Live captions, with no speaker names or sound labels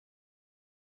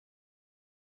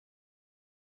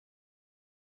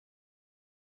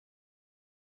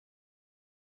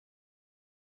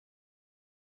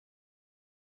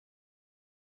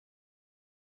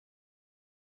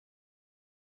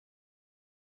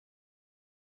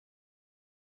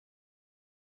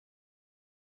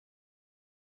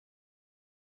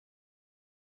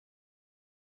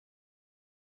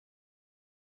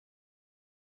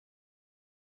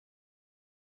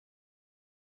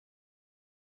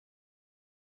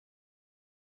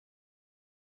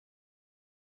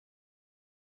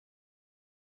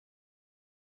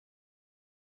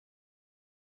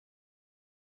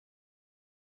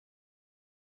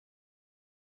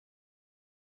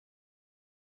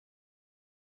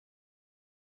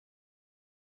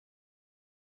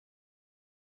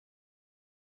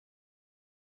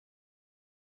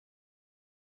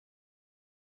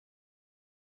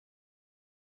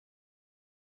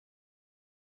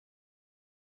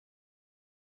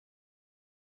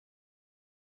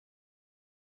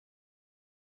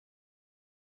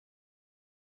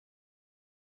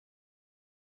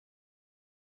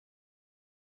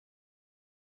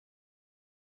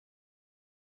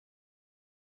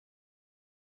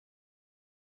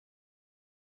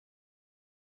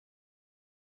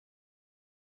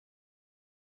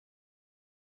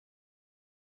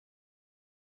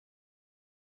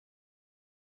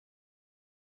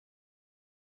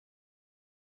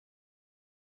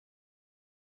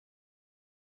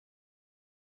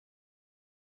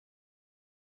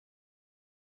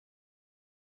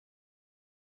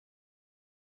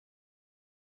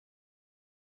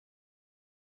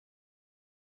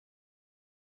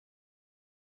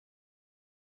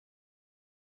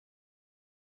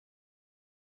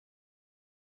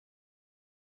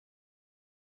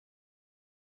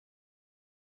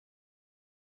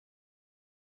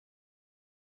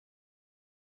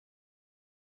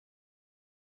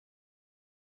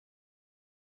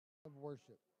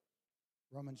worship.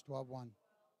 Romans 12:1.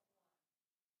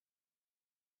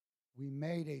 We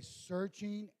made a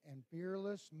searching and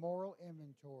fearless moral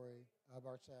inventory of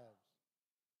ourselves.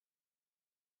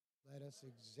 Let us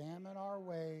examine our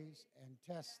ways and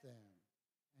test them,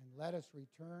 and let us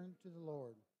return to the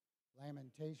Lord.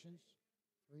 Lamentations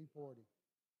 3:40.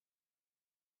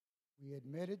 We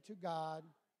admitted to God,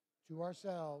 to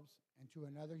ourselves, and to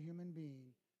another human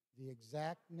being the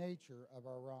exact nature of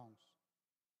our wrongs.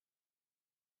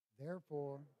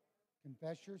 Therefore,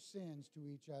 confess your sins to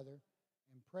each other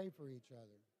and pray for each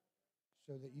other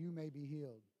so that you may be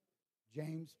healed.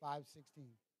 James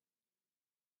 5:16.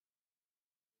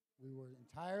 We were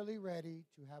entirely ready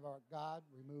to have our God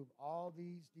remove all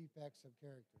these defects of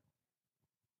character.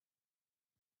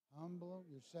 Humble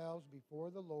yourselves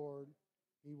before the Lord,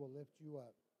 He will lift you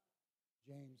up.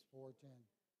 James 4:10.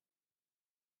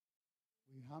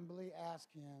 We humbly ask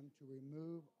Him to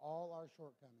remove all our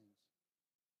shortcomings.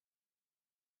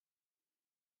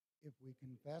 If we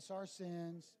confess our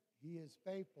sins, He is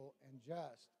faithful and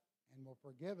just and will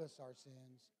forgive us our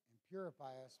sins and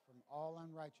purify us from all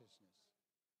unrighteousness.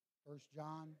 1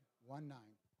 John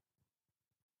 1:9.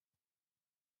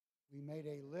 We made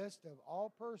a list of all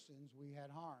persons we had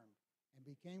harmed and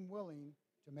became willing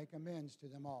to make amends to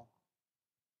them all.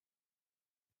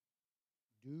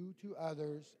 Do to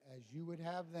others as you would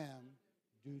have them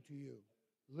do to you.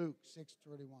 Luke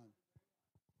 6:31.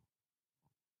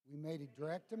 We made a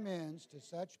direct amends to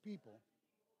such people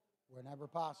whenever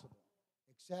possible,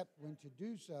 except when to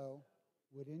do so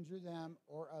would injure them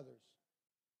or others.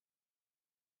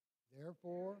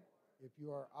 Therefore, if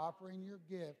you are offering your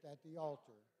gift at the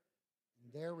altar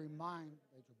and there remind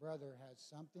that your brother has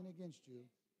something against you,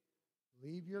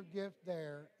 leave your gift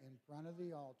there in front of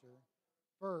the altar.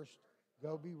 First,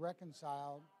 go be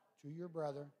reconciled to your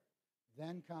brother,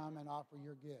 then come and offer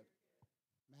your gift.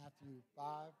 Matthew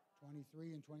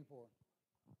 5:23 and 24.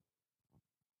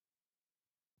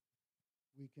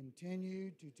 We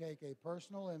continued to take a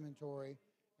personal inventory,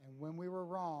 and when we were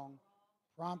wrong,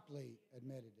 promptly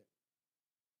admitted it.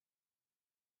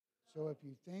 So if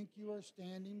you think you are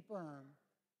standing firm,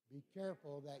 be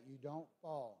careful that you don't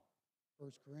fall.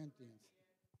 1 Corinthians.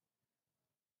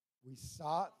 We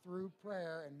sought through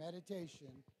prayer and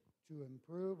meditation to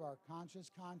improve our conscious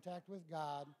contact with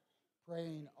God,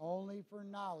 praying only for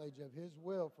knowledge of His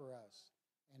will for us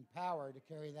and power to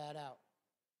carry that out.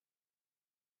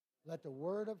 Let the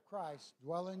word of Christ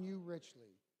dwell in you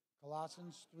richly.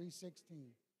 Colossians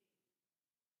 3:16.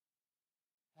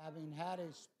 Having had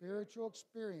a spiritual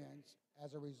experience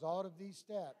as a result of these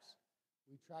steps,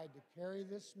 we tried to carry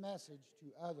this message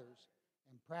to others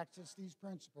and practice these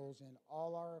principles in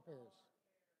all our affairs.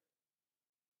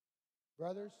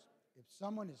 Brothers, if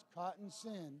someone is caught in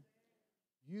sin,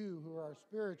 you who are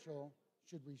spiritual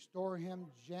should restore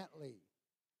him gently,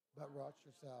 but watch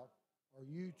yourself, or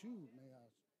you too may be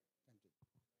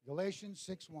tempted. Galatians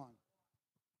 6:1.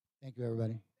 Thank you,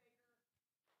 everybody.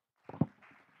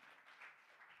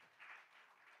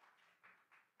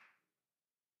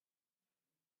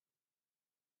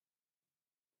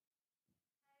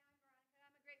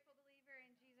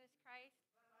 In Jesus Christ.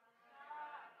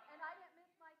 And I didn't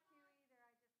miss my cue either. I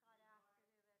just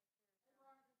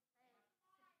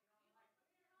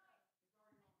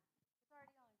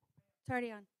got asked to do this. It's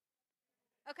already on.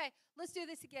 Okay, let's do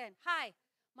this again. Hi,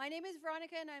 my name is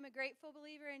Veronica, and I'm a grateful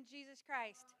believer in Jesus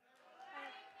Christ.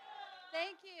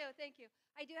 Thank you.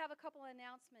 I do have a couple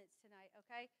announcements tonight,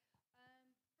 okay?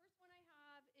 First one I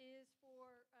have is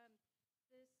for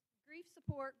this grief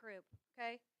support group,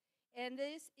 okay? And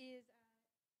this is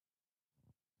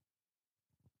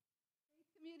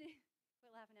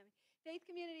quit laughing at me. Faith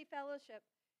Community Fellowship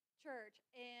Church,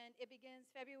 and it begins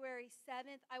February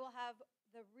 7th. I will have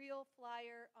the real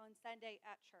flyer on Sunday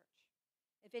at church.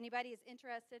 If anybody is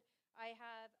interested, I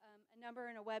have a number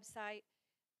and a website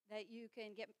that you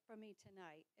can get from me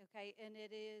tonight, okay? And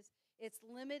it's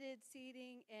limited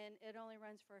seating, and it only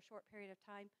runs for a short period of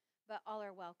time, but all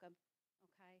are welcome,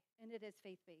 okay? And it is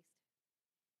faith-based.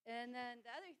 And then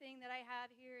the other thing that I have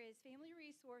here is Family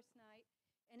Resource Night,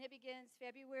 and it begins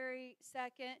February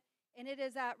 2nd, and it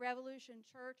is at Revolution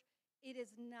Church. It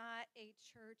is not a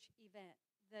church event.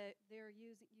 They're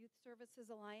using Youth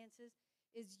Services Alliances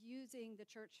is using the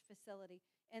church facility,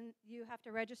 and you have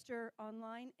to register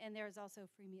online, and there's also a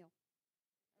free meal.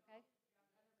 Okay?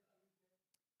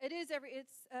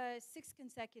 It's 6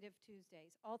 consecutive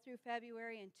Tuesdays, all through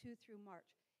February and 2 through March.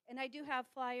 And I do have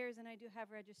flyers, and I do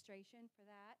have registration for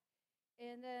that.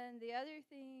 And then the other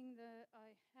thing that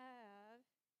I have,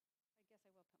 I guess I will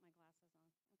put my glasses on,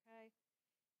 okay,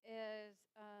 is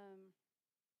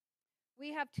we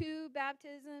we have 2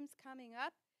 baptisms coming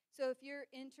up. So if you're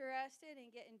interested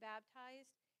in getting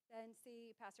baptized, then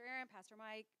see Pastor Aaron, Pastor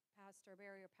Mike, Pastor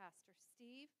Barry, or Pastor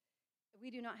Steve.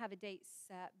 We do not have a date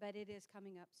set, but it is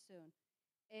coming up soon.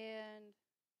 And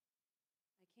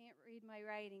I can't read my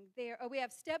writing there. Oh, we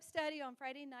have step study on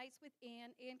Friday nights with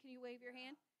Ann. Ann, can you wave your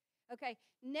hand? Okay,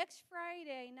 next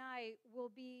Friday night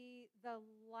will be the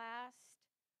last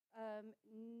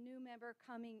new member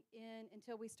coming in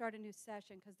until we start a new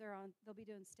session because they'll be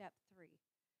doing step 3.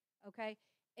 Okay,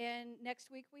 and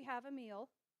next week we have a meal.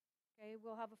 Okay,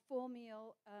 we'll have a full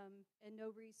meal and no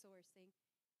resourcing.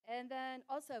 And then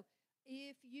also,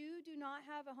 if you do not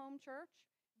have a home church,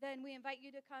 then we invite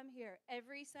you to come here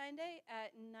every Sunday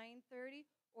at 9:30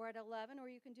 or at 11, or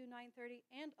you can do 9:30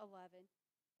 and 11.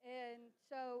 And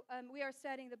so we are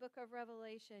studying the book of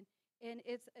Revelation, and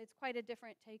it's quite a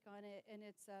different take on it, and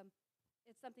it's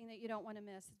something that you don't want to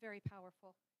miss. It's very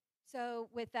powerful. So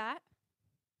with that,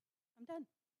 I'm done.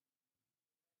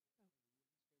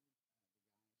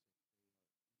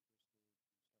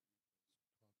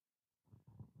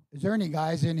 Is there any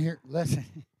guys in here? Listen,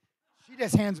 she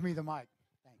just hands me the mic.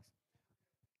 Thanks.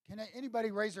 Can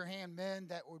anybody raise their hand, men,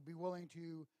 that would be willing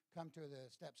to come to the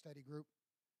step study group?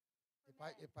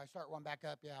 If I start one back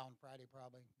up, yeah, on Friday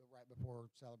probably, but right before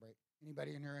Celebrate.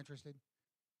 Anybody in here interested?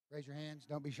 Raise your hands.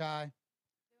 Don't be shy.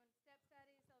 Doing step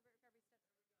study, Celebrate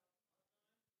Recovery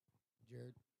step.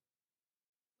 Jared.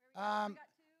 We got 2.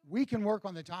 We can work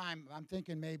on the time. I'm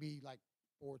thinking maybe like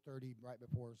 4:30 right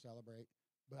before Celebrate,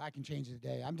 but I can change the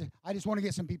day. I just want to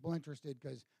get some people interested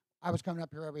because I was coming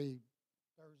up here every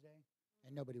Thursday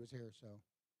and nobody was here, so. All right.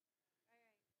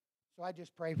 So I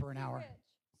just pray for an hour. Rich.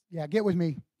 Yeah, get with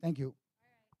me. Thank you.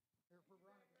 All right.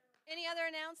 Any other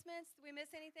announcements? Did we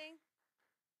miss anything?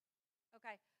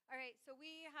 Okay. All right. So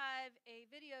we have a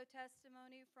video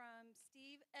testimony from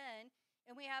Steve N.,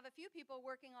 and we have a few people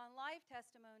working on live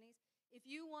testimonies. If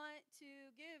you want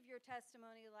to give your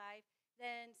testimony live,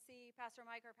 then see Pastor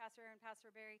Mike or Pastor Aaron,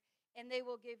 Pastor Barry, and they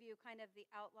will give you kind of the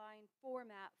outline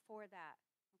format for that.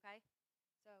 Okay?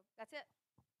 So that's it.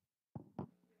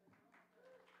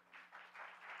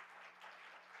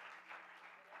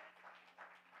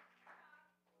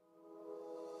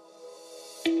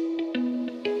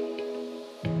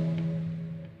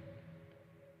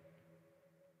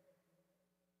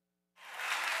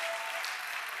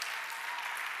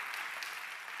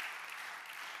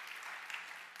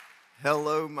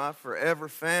 Hello, my forever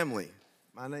family.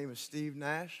 My name is Steve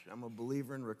Nash. I'm a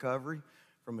believer in recovery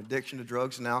from addiction to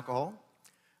drugs and alcohol.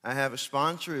 I have a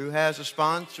sponsor who has a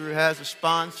sponsor who has a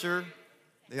sponsor.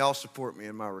 They all support me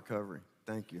in my recovery.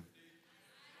 Thank you.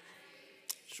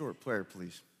 Short prayer,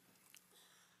 please.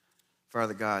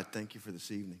 Father God, thank you for this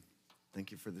evening.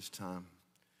 Thank you for this time.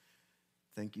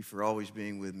 Thank you for always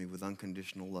being with me with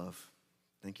unconditional love.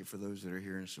 Thank you for those that are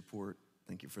here in support.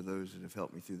 Thank you for those that have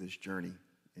helped me through this journey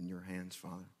in your hands,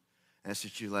 Father. I ask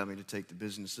that you allow me to take the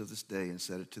business of this day and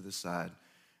set it to the side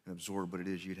and absorb what it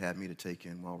is you'd have me to take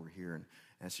in while we're here. And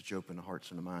ask that you open the hearts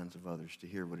and the minds of others to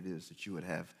hear what it is that you would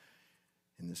have.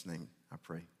 In this name, I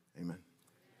pray. Amen.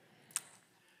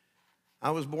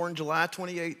 I was born July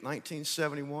 28,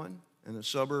 1971, in a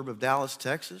suburb of Dallas,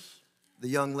 Texas. The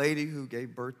young lady who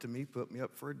gave birth to me put me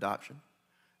up for adoption.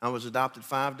 I was adopted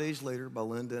 5 days later by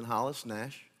Linda and Hollis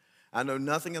Nash. I know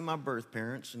nothing of my birth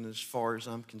parents, and as far as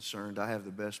I'm concerned, I have the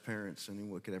best parents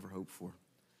anyone could ever hope for.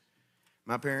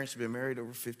 My parents have been married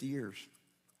over 50 years.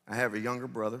 I have a younger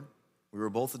brother. We were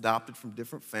both adopted from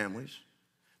different families.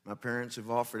 My parents have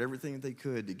offered everything they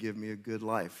could to give me a good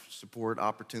life, support,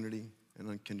 opportunity, and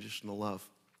unconditional love.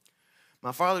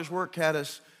 My father's work had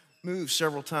us move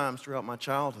several times throughout my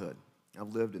childhood.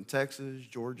 I've lived in Texas,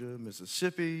 Georgia,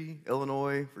 Mississippi,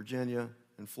 Illinois, Virginia,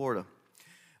 and Florida.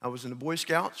 I was in the Boy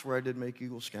Scouts, where I did make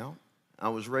Eagle Scout. I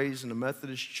was raised in a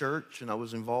Methodist church, and I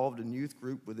was involved in youth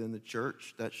group within the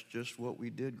church. That's just what we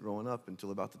did growing up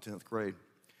until about the 10th grade.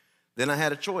 Then I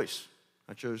had a choice.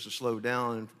 I chose to slow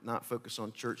down and not focus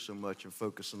on church so much and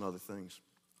focus on other things.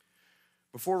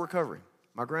 Before recovery,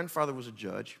 my grandfather was a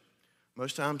judge.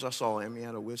 Most times I saw him, he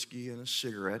had a whiskey and a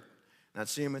cigarette, and I'd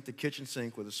see him at the kitchen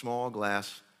sink with a small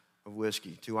glass of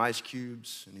whiskey, 2 ice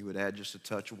cubes, and he would add just a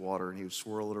touch of water, and he would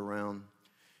swirl it around,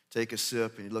 take a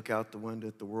sip, and he'd look out the window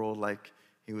at the world like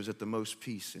he was at the most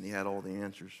peace and he had all the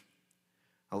answers.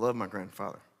 I love my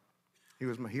grandfather. He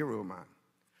was my hero of mine.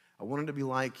 I wanted to be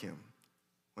like him.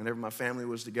 Whenever my family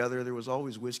was together, there was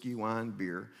always whiskey, wine,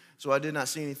 beer. So I did not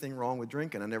see anything wrong with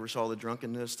drinking. I never saw the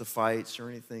drunkenness, the fights, or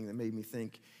anything that made me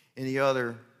think any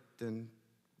other than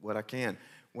what I can.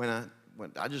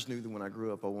 I just knew that when I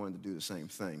grew up, I wanted to do the same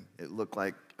thing. It looked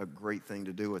like a great thing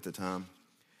to do at the time.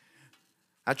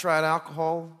 I tried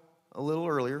alcohol a little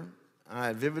earlier.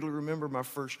 I vividly remember my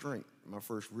first drink, my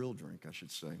first real drink, I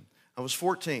should say. I was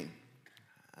 14.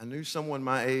 I knew someone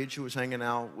my age who was hanging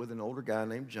out with an older guy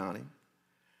named Johnny.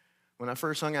 When I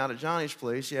first hung out at Johnny's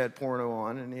place, he had porno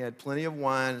on, and he had plenty of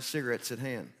wine and cigarettes at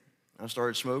hand. I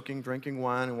started smoking, drinking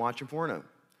wine, and watching porno.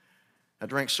 I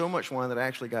drank so much wine that I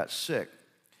actually got sick,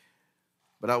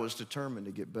 but I was determined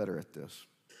to get better at this.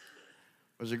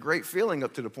 It was a great feeling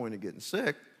up to the point of getting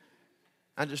sick.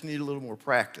 I just needed a little more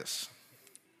practice.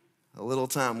 A little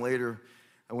time later,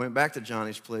 I went back to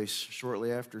Johnny's place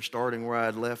shortly after starting where I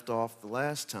had left off the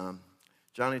last time.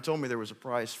 Johnny told me there was a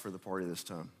price for the party this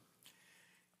time.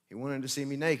 He wanted to see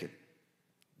me naked.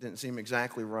 Didn't seem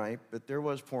exactly right, but there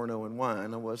was porno and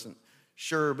wine. I wasn't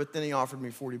sure, but then he offered me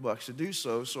 $40 to do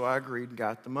so, so I agreed and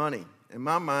got the money. In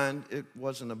my mind, it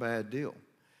wasn't a bad deal.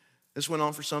 This went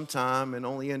on for some time and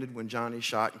only ended when Johnny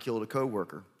shot and killed a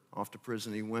coworker. Off to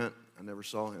prison he went. I never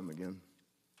saw him again.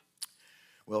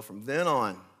 Well, from then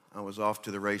on, I was off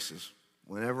to the races.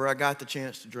 Whenever I got the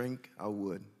chance to drink, I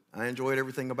would. I enjoyed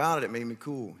everything about it. It made me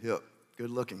cool, hip, good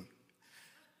looking.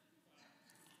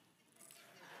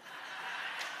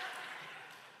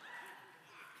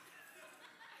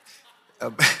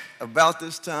 About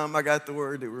this time, I got the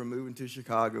word that we were moving to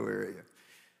Chicago area.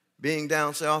 Being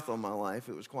down south all my life,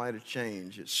 it was quite a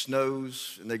change. It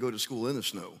snows, and they go to school in the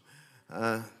snow.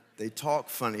 They talk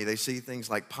funny. They see things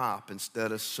like pop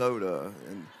instead of soda.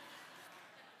 And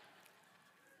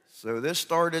so this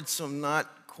started some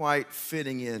not quite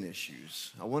fitting in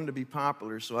issues. I wanted to be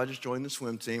popular, so I just joined the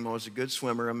swim team. I was a good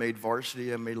swimmer. I made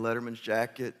varsity. I made Letterman's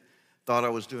jacket. Thought I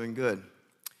was doing good.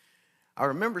 I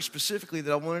remember specifically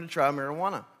that I wanted to try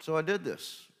marijuana, so I did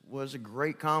this. It was a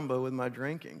great combo with my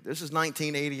drinking. This is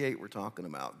 1988 we're talking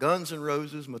about. Guns N'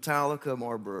 Roses, Metallica,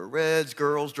 Marlboro Reds,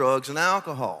 girls, drugs, and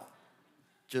alcohol.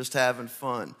 Just having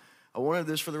fun. I wanted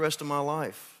this for the rest of my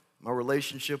life. My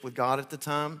relationship with God at the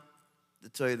time, to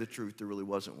tell you the truth, there really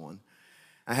wasn't one.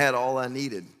 I had all I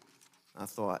needed, I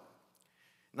thought.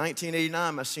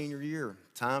 1989, my senior year,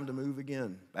 time to move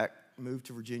again. Moved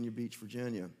to Virginia Beach,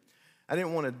 Virginia. I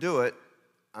didn't want to do it.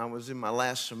 I was in my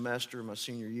last semester, my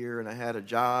senior year, and I had a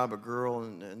job, a girl,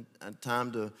 and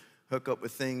time to hook up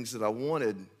with things that I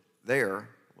wanted there.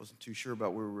 I wasn't too sure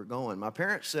about where we were going. My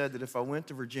parents said that if I went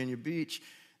to Virginia Beach,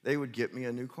 they would get me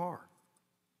a new car.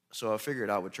 So I figured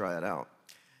I would try it out.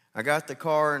 I got the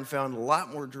car and found a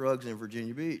lot more drugs in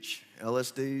Virginia Beach.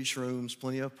 LSD, shrooms,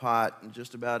 plenty of pot, and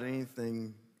just about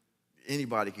anything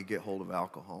anybody could get hold of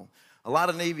alcohol. A lot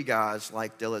of Navy guys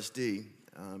liked LSD.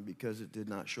 Because it did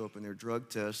not show up in their drug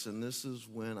tests, and this is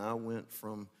when I went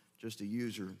from just a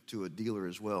user to a dealer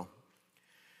as well.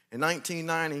 In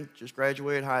 1990, just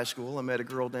graduated high school, I met a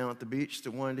girl down at the beach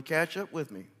that wanted to catch up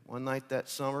with me. One night that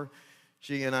summer,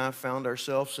 she and I found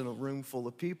ourselves in a room full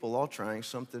of people all trying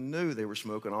something new. They were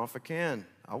smoking off a can.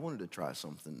 I wanted to try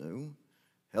something new.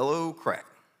 Hello, crack.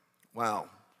 Wow,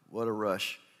 what a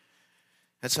rush.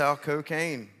 That's how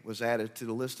cocaine was added to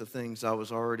the list of things I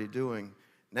was already doing.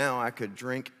 Now I could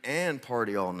drink and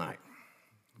party all night.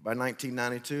 By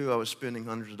 1992, I was spending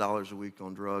hundreds of dollars a week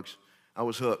on drugs. I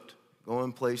was hooked,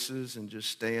 going places and just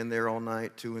staying there all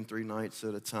night, 2 and 3 nights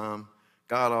at a time.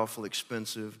 God awful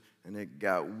expensive, and it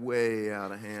got way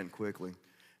out of hand quickly.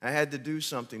 I had to do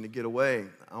something to get away.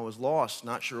 I was lost,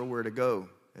 not sure where to go.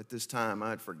 At this time, I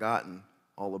had forgotten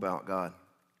all about God.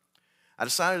 I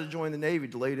decided to join the Navy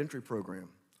delayed entry program.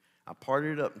 I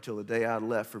partied up until the day I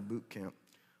left for boot camp.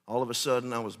 All of a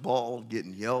sudden, I was bald,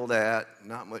 getting yelled at,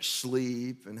 not much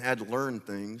sleep, and had to learn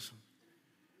things.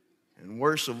 And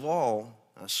worst of all,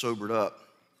 I sobered up.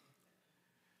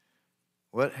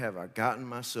 What have I gotten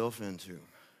myself into?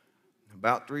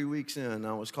 About 3 weeks in,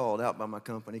 I was called out by my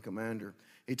company commander.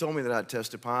 He told me that I'd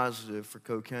tested positive for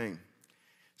cocaine.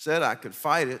 Said I could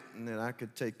fight it and that I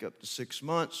could take up to 6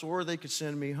 months or they could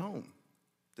send me home.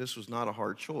 This was not a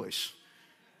hard choice,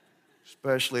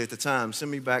 especially at the time.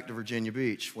 Send me back to Virginia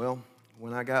Beach. Well,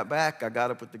 when I got back, I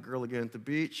got up with the girl again at the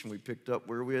beach, and we picked up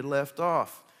where we had left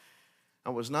off. I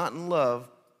was not in love,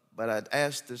 but I'd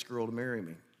asked this girl to marry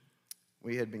me.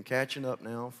 We had been catching up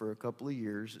now for a couple of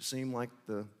years. It seemed like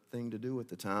the thing to do at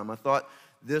the time. I thought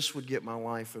this would get my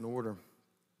life in order.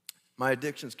 My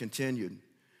addictions continued.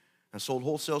 I sold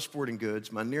wholesale sporting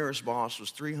goods. My nearest boss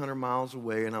was 300 miles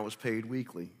away, and I was paid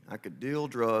weekly. I could deal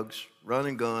drugs, run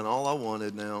and gun, all I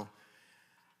wanted now.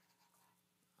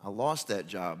 I lost that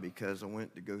job because I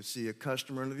went to go see a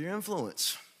customer under the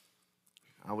influence.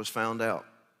 I was found out.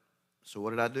 So what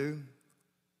did I do?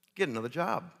 Get another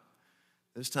job.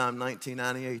 This time,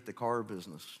 1998, the car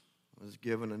business. I was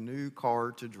given a new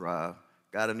car to drive.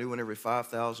 Got a new one every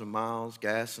 5,000 miles.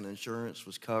 Gas and insurance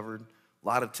was covered. A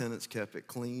lot of tenants kept it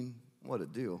clean. What a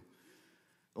deal.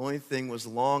 The only thing was the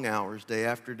long hours, day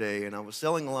after day, and I was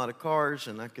selling a lot of cars,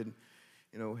 and I could,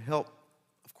 help,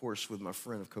 of course, with my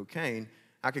friend of cocaine.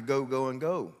 I could go, and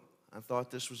go. I thought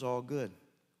this was all good.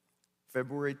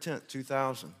 February 10th,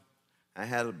 2000, I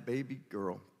had a baby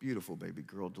girl, beautiful baby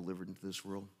girl, delivered into this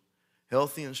world,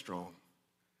 healthy and strong.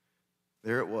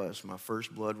 There it was, my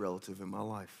first blood relative in my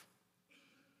life.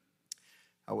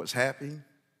 I was happy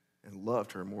and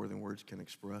loved her more than words can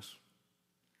express.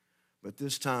 But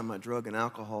this time, my drug and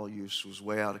alcohol use was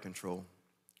way out of control.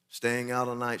 Staying out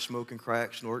all night, smoking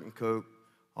crack, snorting coke,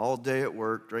 all day at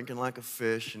work, drinking like a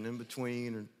fish, and in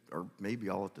between, or maybe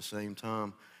all at the same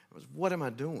time. It was, what am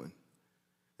I doing?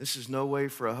 This is no way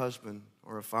for a husband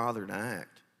or a father to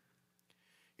act.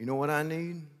 You know what I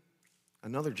need?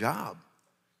 Another job.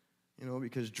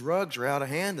 Because drugs are out of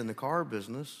hand in the car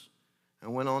business. I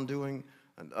went on doing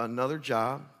another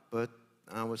job, but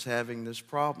I was having this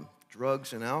problem.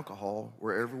 Drugs and alcohol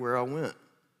were everywhere I went.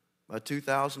 By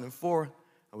 2004,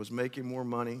 I was making more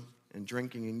money and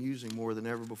drinking and using more than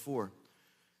ever before.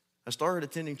 I started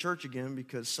attending church again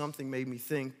because something made me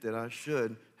think that I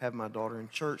should have my daughter in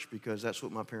church because that's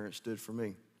what my parents did for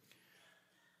me.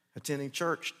 Attending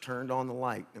church turned on the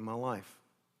light in my life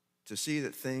to see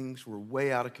that things were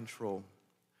way out of control.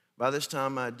 By this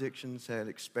time, my addictions had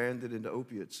expanded into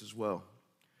opiates as well.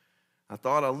 I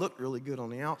thought I looked really good on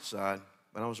the outside,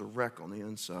 but I was a wreck on the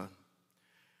inside.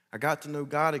 I got to know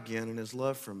God again and his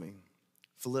love for me.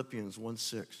 Philippians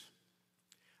 1:6.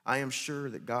 I am sure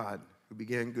that God, who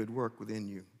began good work within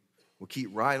you, will keep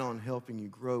right on helping you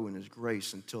grow in his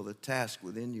grace until the task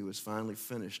within you is finally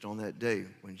finished on that day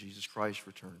when Jesus Christ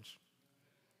returns.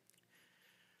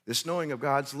 This knowing of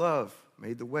God's love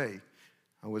made the way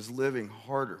I was living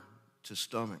harder to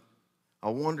stomach. I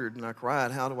wondered and I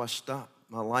cried, how do I stop?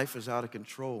 My life is out of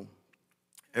control.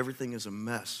 Everything is a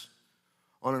mess.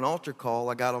 On an altar call,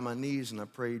 I got on my knees and I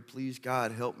prayed, please,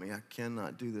 God, help me. I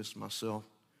cannot do this myself.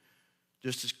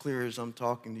 Just as clear as I'm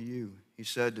talking to you, he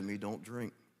said to me, don't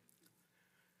drink.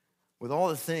 With all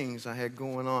the things I had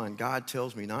going on, God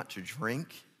tells me not to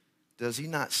drink. Does he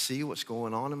not see what's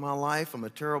going on in my life? I'm a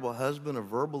terrible husband, a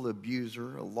verbal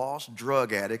abuser, a lost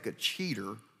drug addict, a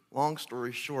cheater. Long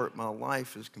story short, my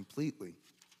life is completely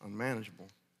unmanageable.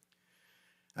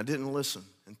 I didn't listen,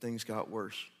 and things got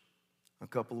worse. A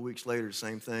couple of weeks later,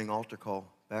 same thing, altar call,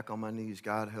 back on my knees,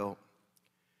 God help.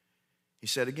 He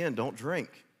said again, don't drink.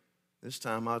 This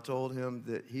time I told him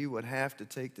that he would have to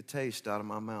take the taste out of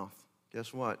my mouth.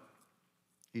 Guess what?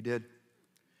 He did.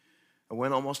 I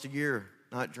went almost a year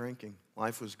not drinking.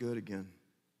 Life was good again.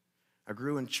 I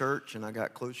grew in church and I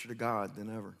got closer to God than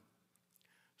ever.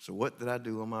 So what did I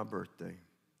do on my birthday?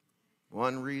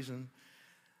 One reason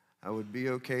I would be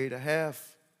okay to have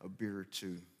a beer or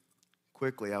two.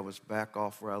 Quickly, I was back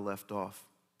off where I left off,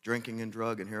 drinking and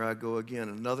drug, and here I go again,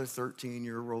 another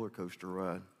 13-year roller coaster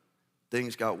ride.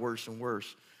 Things got worse and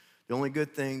worse. The only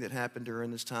good thing that happened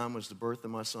during this time was the birth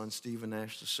of my son, Stephen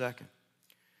Nash II,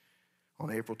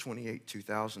 on April 28,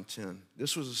 2010.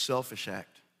 This was a selfish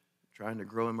act, trying to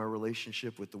grow in my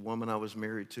relationship with the woman I was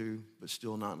married to, but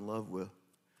still not in love with.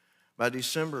 By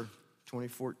December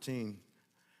 2014,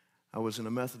 I was in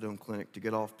a methadone clinic to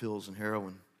get off pills and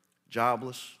heroin,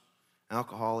 jobless,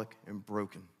 alcoholic, and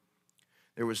broken.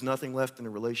 There was nothing left in a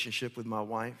relationship with my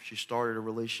wife. She started a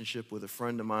relationship with a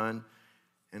friend of mine,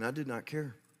 and I did not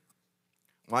care.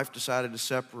 Wife decided to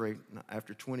separate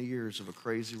after 20 years of a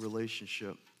crazy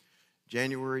relationship.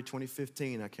 January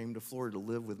 2015, I came to Florida to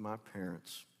live with my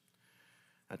parents.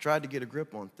 I tried to get a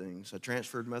grip on things. I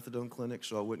transferred methadone clinics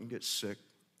so I wouldn't get sick,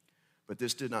 but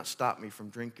this did not stop me from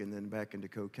drinking, then back into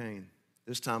cocaine.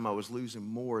 This time I was losing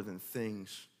more than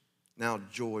things. Now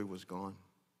joy was gone.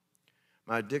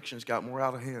 My addictions got more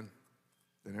out of hand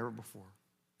than ever before.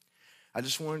 I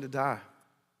just wanted to die.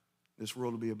 This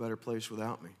world would be a better place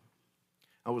without me.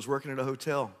 I was working at a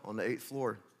hotel on the 8th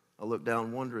floor. I looked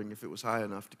down wondering if it was high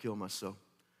enough to kill myself.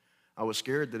 I was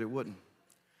scared that it wouldn't.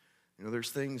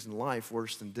 There's things in life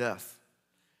worse than death.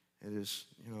 It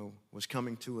was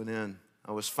coming to an end.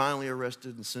 I was finally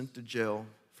arrested and sent to jail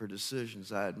for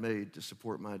decisions I had made to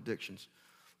support my addictions.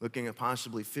 Looking at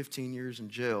possibly 15 years in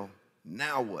jail.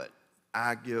 Now what?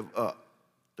 I give up.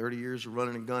 30 years of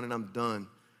running a gun and I'm done.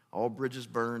 All bridges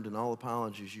burned and all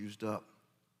apologies used up.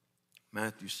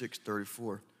 Matthew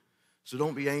 6:34. So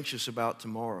don't be anxious about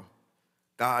tomorrow.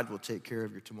 God will take care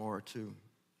of your tomorrow too.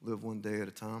 Live one day at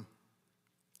a time.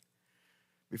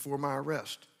 Before my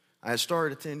arrest, I had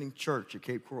started attending church at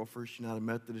Cape Coral First United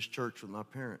Methodist Church with my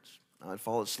parents. I'd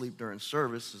fall asleep during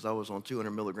service as I was on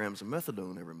 200 milligrams of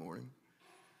methadone every morning.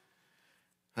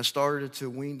 I started to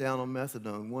wean down on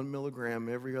methadone, 1 milligram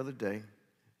every other day.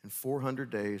 In 400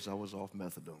 days, I was off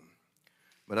methadone.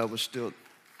 But I was still...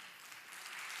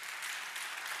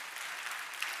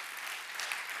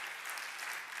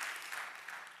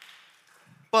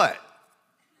 But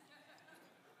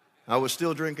I was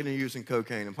still drinking and using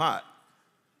cocaine and pot.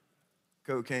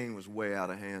 Cocaine was way out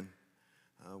of hand.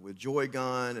 With Joy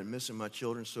gone and missing my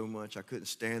children so much, I couldn't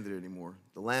stand it anymore.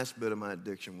 The last bit of my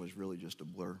addiction was really just a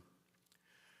blur.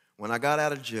 When I got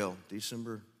out of jail,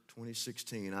 December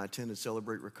 2016, I attended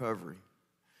Celebrate Recovery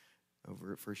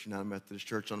over at First United Methodist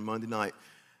Church on Monday night.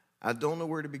 I don't know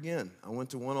where to begin. I went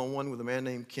to one-on-one with a man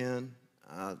named Ken.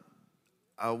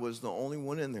 I was the only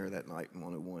one in there that night in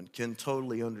one-on-one. Ken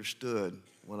totally understood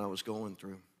what I was going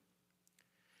through.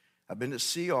 I've been to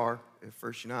CR at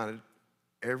First United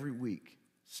every week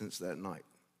since that night.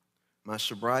 My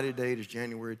sobriety date is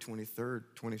January 23rd,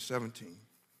 2017.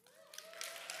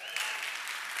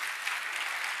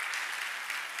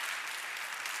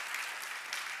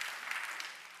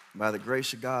 By the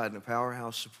grace of God and the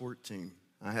Powerhouse support team,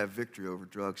 I have victory over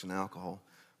drugs and alcohol.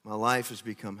 My life has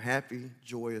become happy,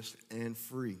 joyous, and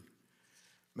free.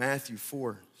 Matthew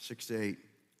 4:6-8.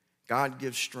 God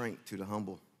gives strength to the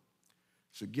humble.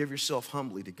 So give yourself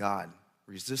humbly to God.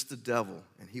 Resist the devil,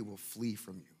 and he will flee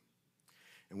from you.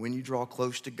 And when you draw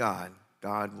close to God,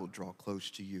 God will draw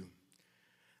close to you.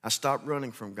 I stopped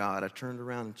running from God. I turned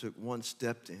around and took one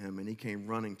step to him, and he came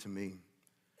running to me.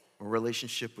 My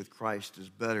relationship with Christ is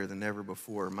better than ever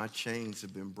before. My chains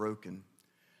have been broken.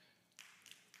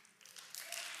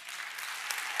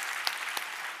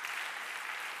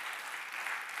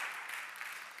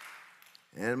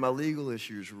 And my legal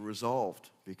issues were resolved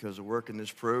because of working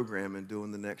this program and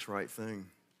doing the next right thing.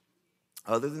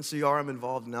 Other than CR, I'm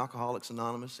involved in Alcoholics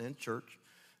Anonymous and church.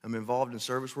 I'm involved in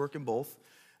service work in both.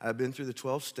 I've been through the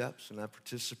 12 steps, and I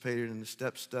participated in the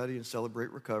step study and Celebrate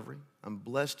Recovery. I'm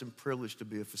blessed and privileged to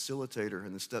be a facilitator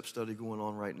in the step study going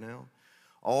on right now.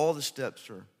 All the steps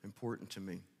are important to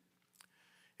me.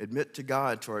 Admit to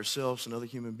God, to ourselves, and other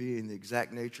human beings the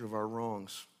exact nature of our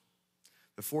wrongs.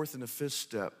 The fourth and the fifth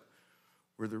step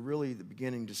were really the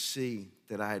beginning to see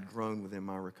that I had grown within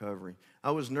my recovery.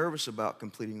 I was nervous about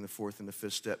completing the fourth and the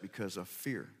fifth step because of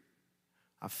fear.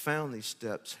 I found these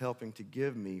steps helping to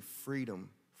give me freedom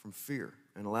from fear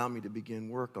and allow me to begin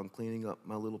work on cleaning up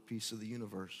my little piece of the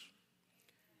universe.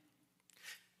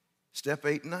 Step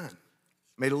 8 and 9.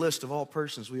 Made a list of all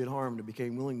persons we had harmed and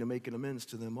became willing to make an amends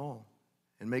to them all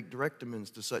and make direct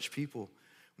amends to such people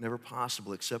whenever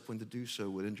possible, except when to do so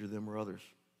would injure them or others.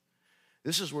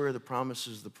 This is where the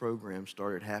promises of the program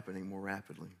started happening more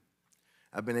rapidly.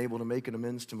 I've been able to make an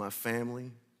amends to my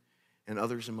family and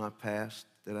others in my past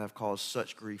that I've caused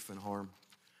such grief and harm.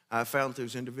 I have found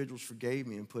those individuals forgave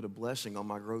me and put a blessing on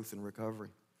my growth and recovery.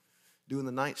 Doing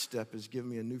the ninth step has given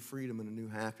me a new freedom and a new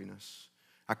happiness.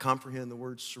 I comprehend the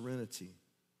word serenity,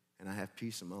 and I have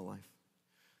peace in my life.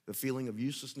 The feeling of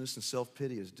uselessness and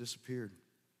self-pity has disappeared.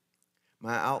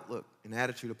 My outlook and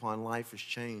attitude upon life has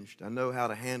changed. I know how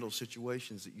to handle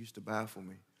situations that used to baffle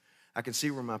me. I can see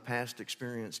where my past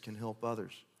experience can help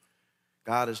others.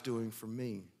 God is doing for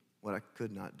me what I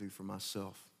could not do for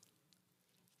myself.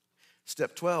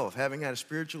 Step 12, having had a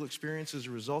spiritual experience as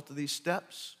a result of these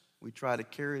steps, we try to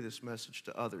carry this message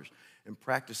to others and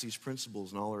practice these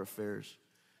principles in all our affairs.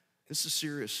 This is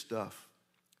serious stuff.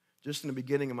 Just in the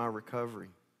beginning of my recovery,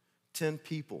 10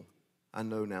 people I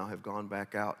know now have gone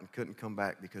back out and couldn't come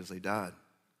back because they died.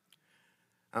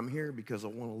 I'm here because I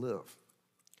want to live.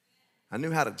 I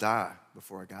knew how to die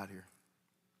before I got here.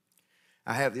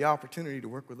 I have the opportunity to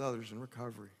work with others in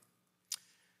recovery.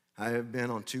 I have been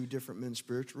on 2 different men's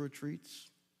spiritual retreats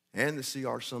and the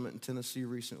CR Summit in Tennessee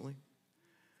recently.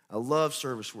 I love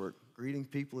service work, greeting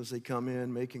people as they come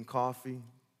in, making coffee,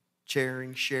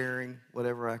 chairing, sharing,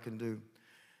 whatever I can do.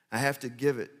 I have to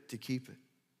give it to keep it.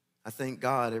 I thank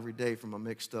God every day for my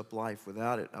mixed up life.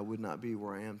 Without it, I would not be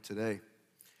where I am today.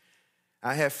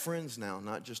 I have friends now,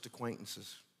 not just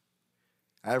acquaintances.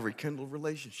 I have rekindled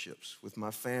relationships with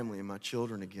my family and my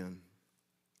children again.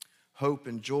 Hope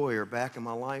and joy are back in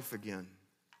my life again.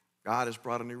 God has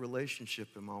brought a new relationship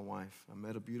in my wife. I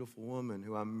met a beautiful woman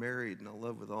who I'm married and I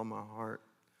love with all my heart.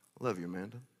 I love you,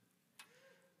 Amanda.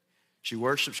 She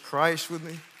worships Christ with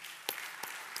me.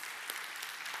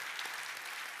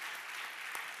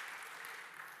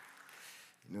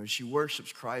 You know, she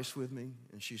worships Christ with me,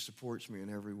 and she supports me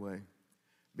in every way.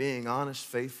 Being honest,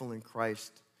 faithful in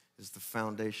Christ is the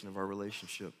foundation of our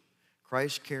relationship.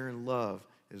 Christ's care and love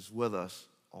is with us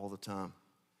all the time.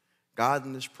 God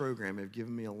and this program have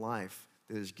given me a life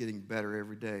that is getting better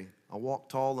every day. I walk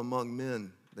tall among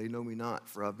men. They know me not,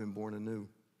 for I've been born anew.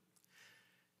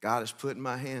 God has put in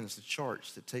my hands the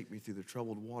charts that take me through the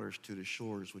troubled waters to the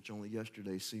shores, which only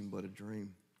yesterday seemed but a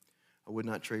dream. I would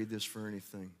not trade this for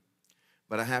anything.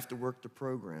 But I have to work the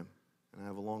program, and I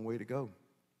have a long way to go.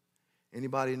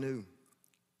 Anybody new?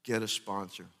 Get a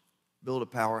sponsor. Build a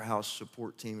powerhouse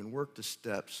support team and work the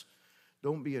steps.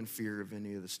 Don't be in fear of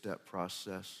any of the step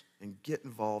process, and get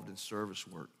involved in service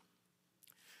work.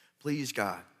 Please,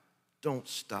 God, don't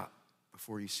stop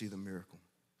before you see the miracle.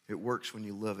 It works when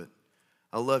you live it.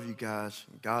 I love you guys,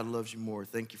 and God loves you more.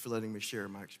 Thank you for letting me share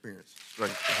my experience.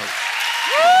 Strength to hope.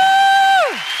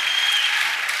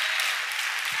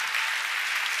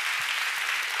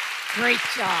 Great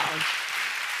job.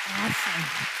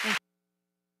 Awesome.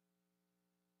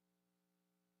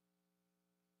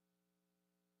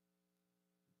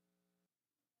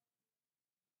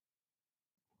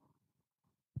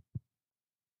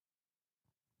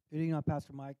 Good evening, I'm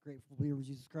Pastor Mike, grateful believer of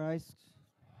Jesus Christ.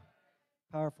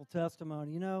 Powerful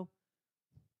testimony. You know,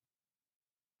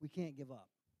 we can't give up.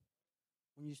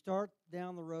 When you start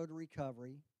down the road to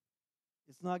recovery,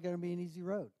 it's not going to be an easy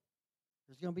road.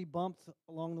 There's going to be bumps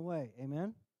along the way.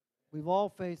 Amen? We've all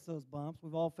faced those bumps.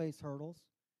 We've all faced hurdles.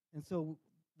 And so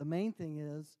the main thing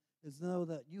is know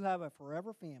that you have a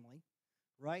forever family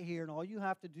right here, and all you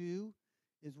have to do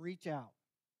is reach out.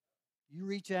 You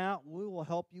reach out, we will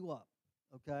help you up.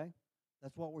 Okay?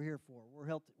 That's what we're here for.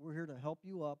 We're here to help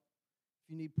you up.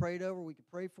 If you need prayed over, we can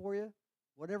pray for you.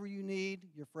 Whatever you need,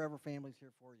 your forever family's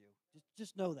here for you.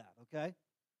 Just know that, okay?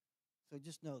 So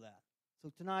just know that.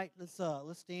 So tonight, let's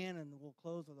stand and we'll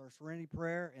close with our serenity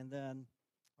prayer and then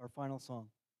our final song.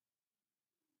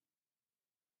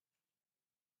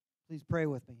 Please pray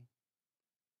with me.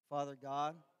 Father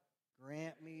God,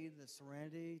 grant me the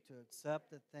serenity to accept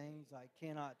the things I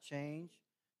cannot change,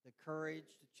 the courage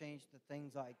to change the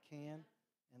things I can,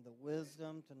 and the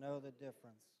wisdom to know the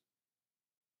difference.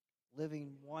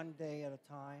 Living one day at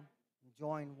a time,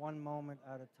 enjoying one moment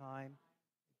at a time,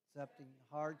 accepting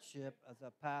hardship as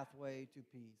a pathway to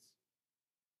peace.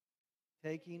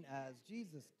 Taking, as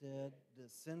Jesus did,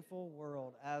 this sinful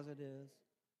world as it is,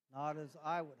 not as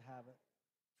I would have it,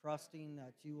 trusting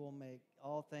that you will make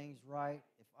all things right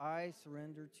if I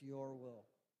surrender to your will,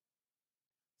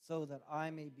 so that I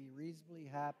may be reasonably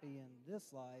happy in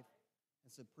this life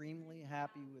and supremely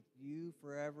happy with you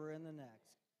forever in the next.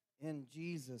 In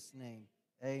Jesus' name,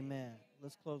 amen.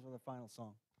 Let's close with a final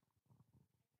song.